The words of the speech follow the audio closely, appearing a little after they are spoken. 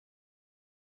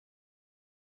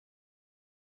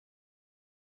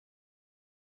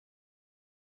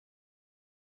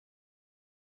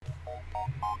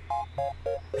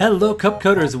Hello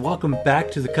CupCoders, and welcome back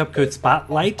to the CupCode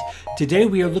Spotlight. Today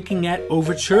we are looking at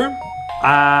Overture.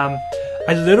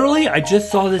 I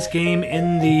just saw this game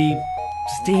in the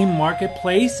Steam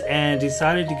Marketplace and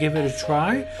decided to give it a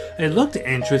try. It looked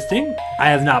interesting. I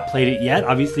have not played it yet.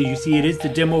 Obviously you see it is the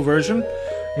demo version.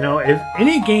 You know, if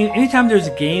anytime there's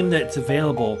a game that's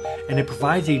available and it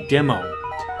provides a demo,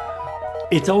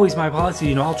 it's always my policy,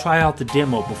 you know, I'll try out the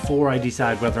demo before I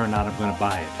decide whether or not I'm going to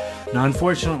buy it. Now,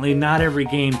 unfortunately, not every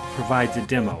game provides a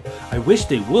demo. I wish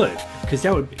they would, because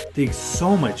that would make things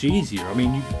so much easier. I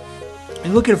mean,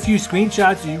 you look at a few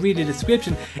screenshots, you read a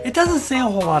description, it doesn't say a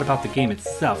whole lot about the game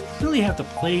itself. You really have to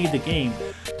play the game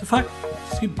to find,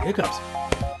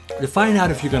 to find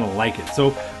out if you're going to like it.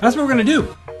 So that's what we're going to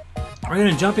do. We're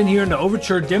going to jump in here into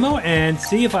Overture demo and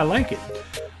see if I like it.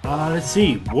 Let's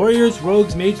see, warriors,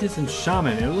 rogues, mages, and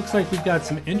shaman. It looks like we've got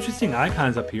some interesting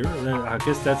icons up here. I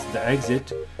guess that's the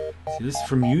exit. See, this is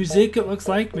for music, it looks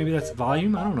like. Maybe that's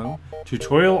volume, I don't know.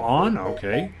 Tutorial on,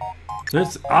 okay.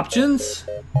 There's options.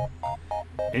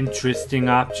 Interesting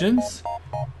options.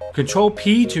 Control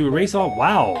P to erase all.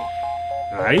 Wow.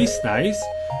 Nice, nice.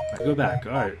 I go back,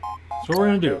 alright. That's what we're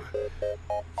gonna do.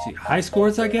 Let's see, high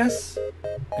scores, I guess?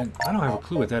 And I don't have a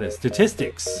clue what that is.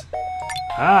 Statistics.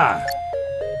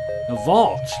 The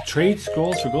vault. Trade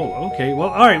scrolls for gold. Okay, well,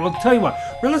 alright, well, tell you what.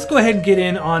 Well, let's go ahead and get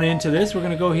into this. We're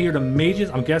going to go here to mages.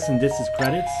 I'm guessing this is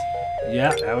credits.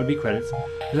 Yeah, that would be credits.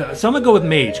 So I'm going to go with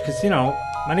mage, because, you know,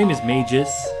 my name is Mages.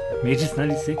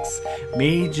 Mages96.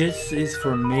 Mages is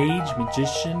for mage,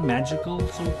 magician, magical.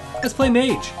 So let's play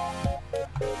mage.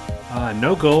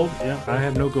 No gold. Yeah, I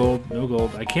have no gold. No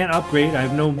gold. I can't upgrade. I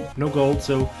have no gold,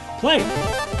 so play.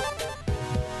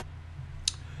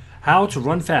 How to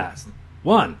run fast.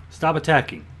 1. Stop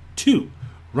attacking. 2.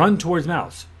 Run towards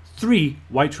mouse. 3.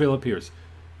 White trail appears.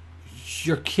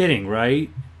 You're kidding,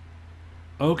 right?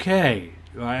 Okay.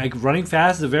 Running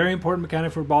fast is a very important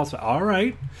mechanic for boss fight.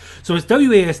 Alright. So it's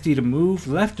WASD to move,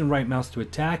 left and right mouse to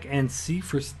attack, and C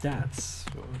for stats.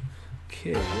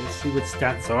 Okay, let's see what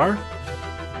stats are.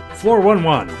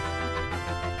 411.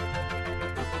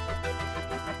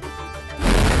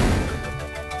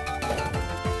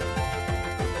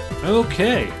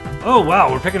 Okay. Oh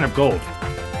wow, we're picking up gold.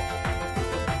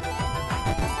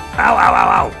 Ow, ow, ow,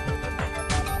 ow!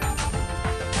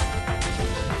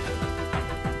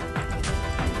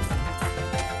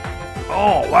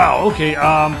 Oh wow, okay,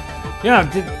 yeah,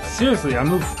 seriously, I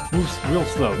move real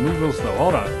slow,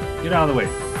 hold on. Get out of the way.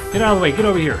 Get out of the way, get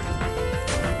over here.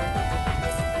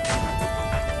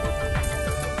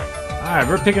 Alright,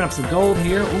 we're picking up some gold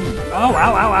here. Ooh. Oh,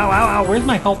 ow, ow, ow, ow, ow, where's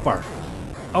my health bar?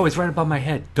 Oh, it's right above my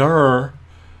head. Durr.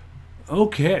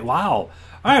 Okay, wow.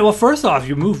 Alright, well, first off,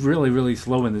 you move really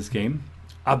slow in this game.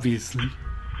 Obviously.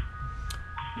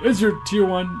 Where's your tier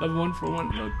 1, level 1 for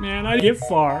 1? Look, man, I didn't get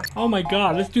far. Oh my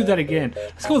god, let's do that again.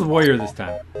 Let's go with warrior this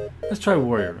time. Let's try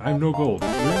warrior. I have no gold.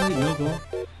 Really? No gold?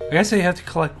 I guess I have to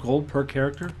collect gold per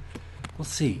character. We'll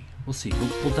see. We'll see.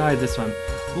 We'll die this one.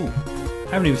 Ooh.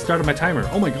 I haven't even started my timer.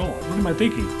 Oh my god, what am I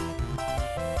thinking?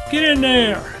 Get in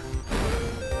there!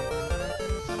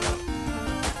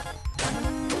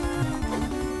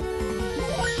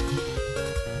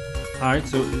 Alright,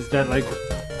 so is that like...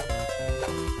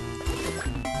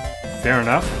 Fair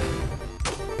enough.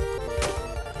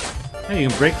 Hey, you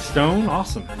can break stone?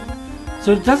 Awesome.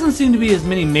 So it doesn't seem to be as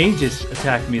many mages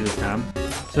attack me this time.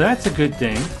 So that's a good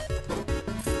thing.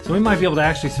 So we might be able to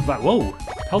actually survive. Whoa!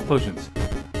 Health potions.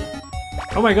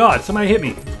 Oh my god, somebody hit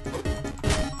me.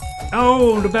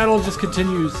 Oh, the battle just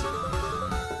continues.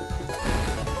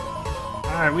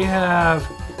 Alright, we have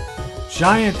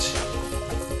giant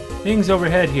things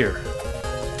overhead here.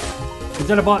 Is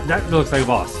that a boss? That looks like a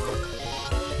boss.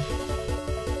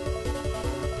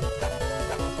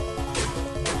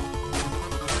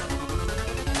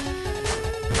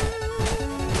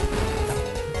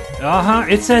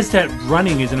 It says that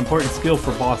running is an important skill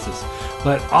for bosses,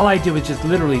 but all I did was just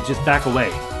literally just back away.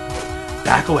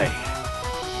 Back away.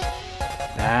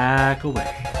 Back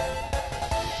away.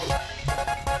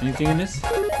 Anything in this?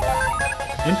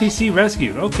 NPC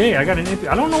rescued. Okay, I got an NPC.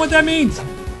 I don't know what that means.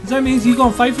 Does that mean he's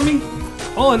gonna fight for me?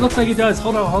 Oh, it looks like he does.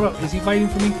 Hold up, hold up. Is he fighting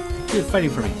for me? He is fighting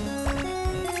for me.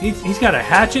 He's got a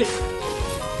hatchet?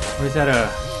 Or is that a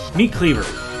meat cleaver?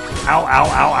 Ow, ow,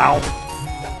 ow, ow.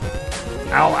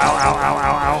 Ow, ow, ow, ow,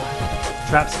 ow, ow.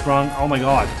 Trap sprung. Oh my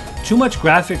god. Too much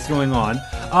graphics going on.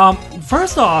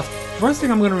 First off, first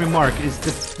thing I'm going to remark is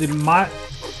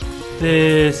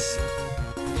this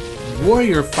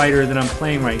warrior fighter that I'm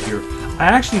playing right here. I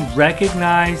actually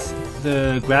recognize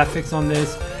the graphics on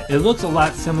this. It looks a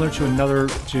lot similar to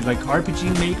like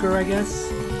RPG Maker, I guess.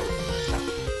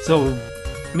 So,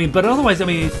 I mean, but otherwise, I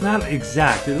mean, it's not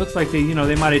exact. It looks like they, you know,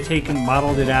 they might have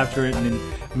modeled it after it, and then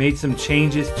made some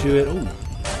changes to it. Ooh,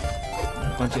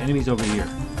 a bunch of enemies over here.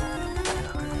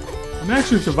 I'm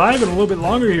actually surviving a little bit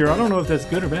longer here. I don't know if that's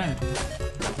good or bad.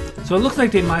 So it looks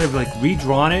like they might have like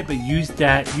redrawn it, but used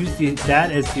that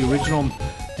as the original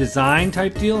design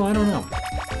type deal. I don't know.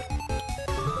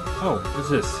 Oh, what's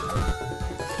this?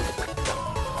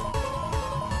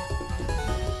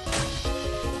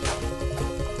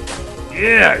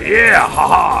 Yeah, yeah,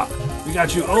 haha. We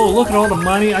got you. Oh, look at all the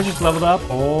money. I just leveled up.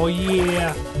 Oh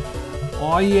yeah.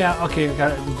 Oh yeah. Okay, I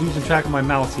gotta losing track of my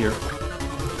mouse here.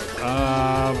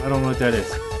 I don't know what that is.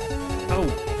 Oh,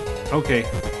 okay.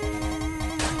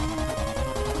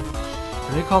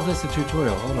 They call this a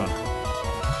tutorial. Hold on.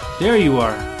 There you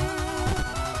are.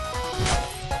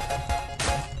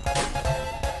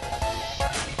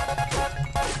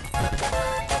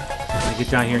 Let me get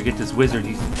down here and get this wizard.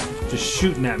 He's just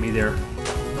shooting at me there.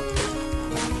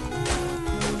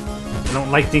 I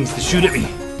don't like things to shoot at me.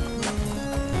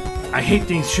 I hate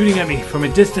things shooting at me from a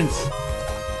distance.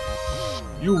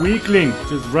 You weakling,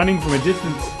 just running from a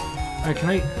distance.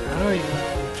 Alright, how do I,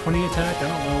 20 attack? I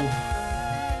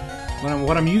don't know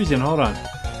what I'm using. Hold on.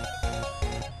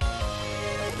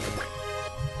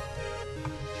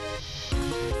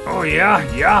 Oh yeah,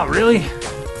 yeah, really?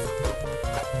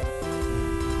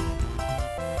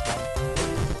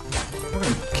 I'm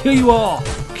gonna kill you all.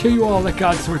 Kill you all. Let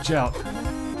God sort you out.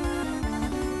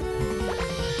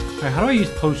 Alright, how do I use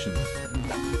potions?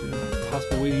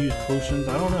 Possible way to use potions?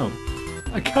 I don't know.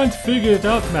 I can't figure it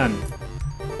out, man.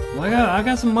 Well, I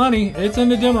got some money. It's in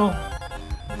the demo.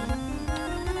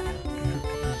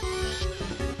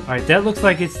 Alright, that looks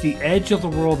like it's the edge of the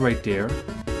world right there.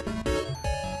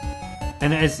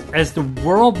 And as the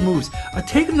world moves,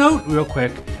 take a note real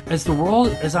quick. As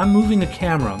I'm moving the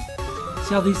camera,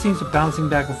 see how these things are bouncing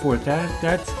back and forth.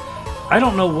 That's I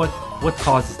don't know what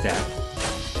causes that.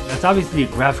 That's obviously a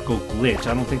graphical glitch.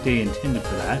 I don't think they intended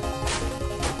for that.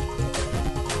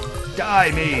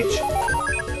 Die, mage!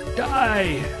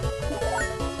 Die!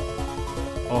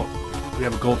 Oh, we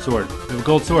have a gold sword. We have a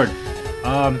gold sword.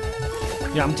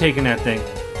 Yeah, I'm taking that thing.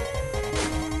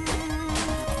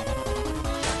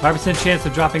 5% chance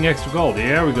of dropping extra gold.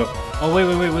 There we go. Oh, wait.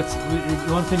 We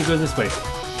want me to go this way.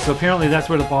 So apparently that's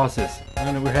where the boss is.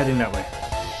 We're heading that way.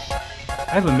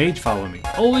 I have a mage following me.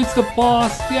 Oh, it's the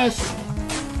boss! Yes!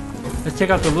 Let's take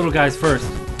out the little guys first.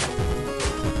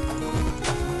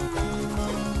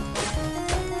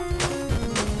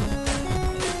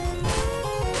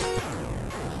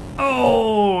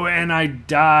 Oh, and I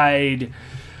died.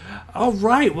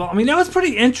 Alright, well, I mean, that was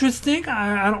pretty interesting.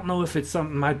 I don't know if it's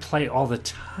something I'd play all the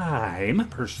time,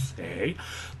 per se.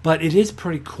 But it is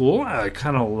pretty cool. I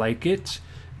kind of like it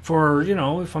for, you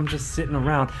know, if I'm just sitting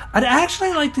around. I'd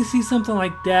actually like to see something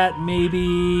like that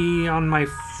maybe on my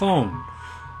phone.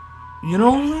 You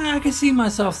know, I can see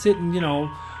myself sitting, you know,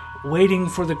 waiting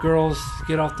for the girls to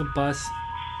get off the bus,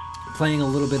 playing a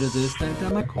little bit of this.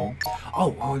 That might be cool.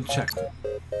 Oh, check.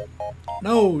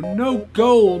 No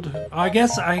gold. I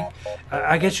guess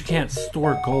you can't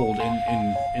store gold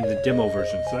in the demo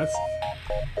version, so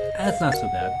that's not so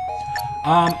bad.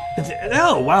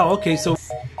 Oh wow, okay, so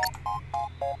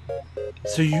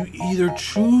you either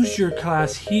choose your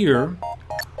class here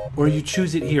or you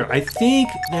choose it here. I think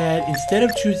that instead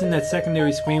of choosing that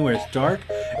secondary screen where it's dark,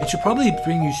 it should probably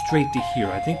bring you straight to here.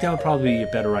 I think that would probably be a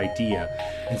better idea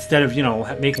instead of, you know,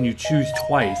 making you choose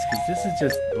twice, because this is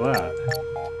just blah.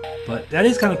 But that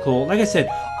is kind of cool. Like I said,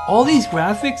 all these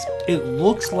graphics, it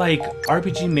looks like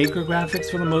RPG Maker graphics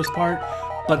for the most part,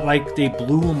 but like they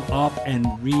blew them up and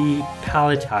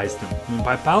re-palletized them. I mean,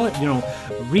 by palette, you know,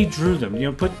 redrew them.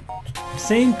 You know, put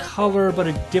same color but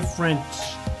a different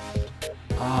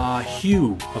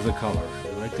hue of the color.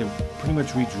 Like they pretty much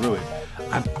redrew it.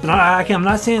 I'm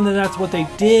not saying that that's what they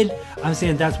did. I'm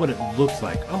saying that's what it looks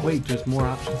like. Oh wait, there's more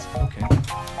options. Okay.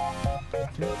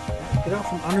 Get out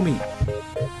from under me.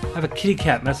 I have a kitty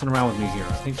cat messing around with me here.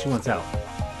 I think she wants out.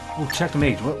 Oh, check the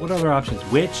mage. What other options?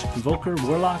 Witch, Invoker,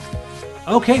 Warlock?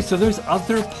 Okay, so there's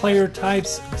other player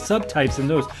types, subtypes in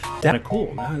those. That's kind of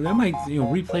cool. That might, you know,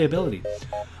 replayability.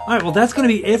 Alright, well that's going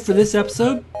to be it for this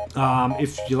episode.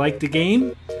 If you like the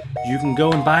game, you can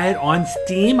go and buy it on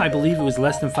Steam. I believe it was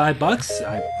less than $5.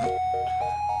 I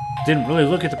didn't really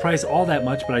look at the price all that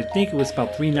much, but I think it was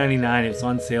about $3.99. It was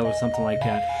on sale or something like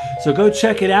that. So go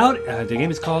check it out. The game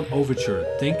is called Overture.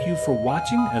 Thank you for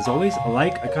watching. As always, a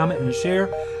like, a comment, and a share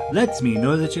lets me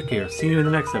know that you care. See you in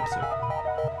the next episode.